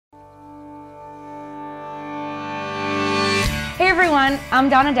everyone, I'm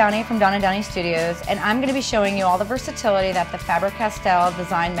Donna Downey from Donna Downey Studios, and I'm going to be showing you all the versatility that the Faber-Castell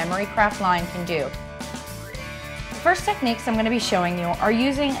Design Memory Craft line can do. The first techniques I'm going to be showing you are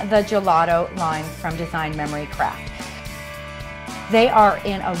using the Gelato line from Design Memory Craft. They are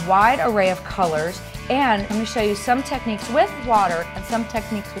in a wide array of colors, and I'm going to show you some techniques with water and some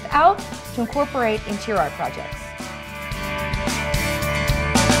techniques without to incorporate into your art projects.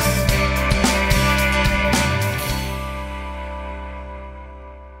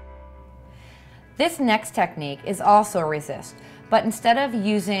 This next technique is also a resist, but instead of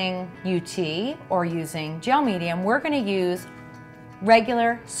using UT or using gel medium, we're going to use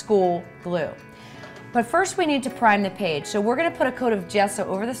regular school glue. But first we need to prime the page, so we're going to put a coat of gesso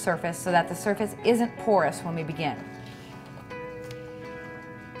over the surface so that the surface isn't porous when we begin.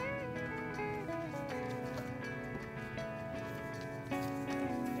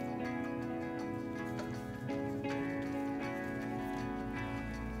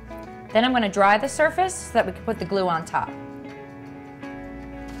 Then I'm going to dry the surface so that we can put the glue on top.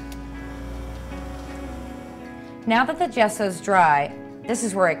 Now that the gesso's dry, this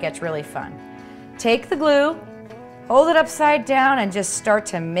is where it gets really fun. Take the glue, hold it upside down, and just start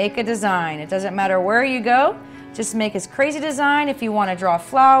to make a design. It doesn't matter where you go, just make this crazy design if you want to draw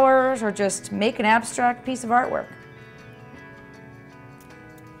flowers or just make an abstract piece of artwork.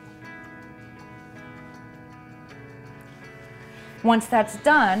 Once that's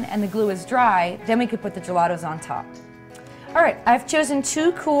done and the glue is dry, then we can put the gelatos on top. Alright, I've chosen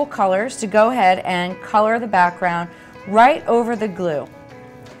two cool colors to go ahead and color the background right over the glue.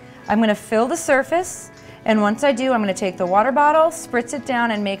 I'm going to fill the surface, and once I do, I'm going to take the water bottle, spritz it down,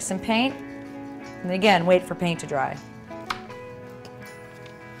 and make some paint. And again, wait for paint to dry.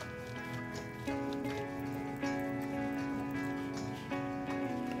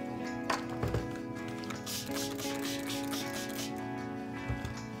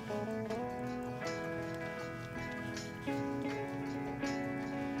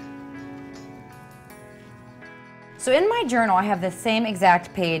 So in my journal, I have the same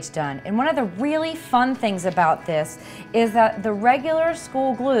exact page done. And one of the really fun things about this is that the regular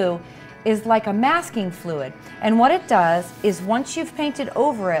school glue is like a masking fluid. And what it does is once you've painted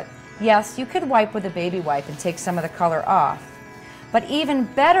over it, yes, you could wipe with a baby wipe and take some of the color off. But even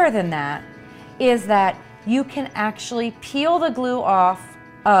better than that is that you can actually peel the glue off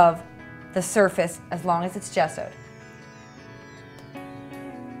of the surface as long as it's gessoed.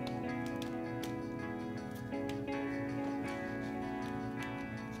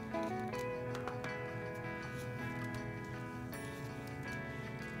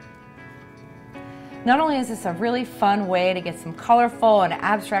 Not only is this a really fun way to get some colorful and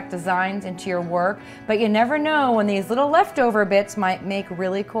abstract designs into your work, but you never know when these little leftover bits might make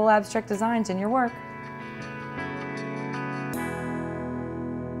really cool abstract designs in your work.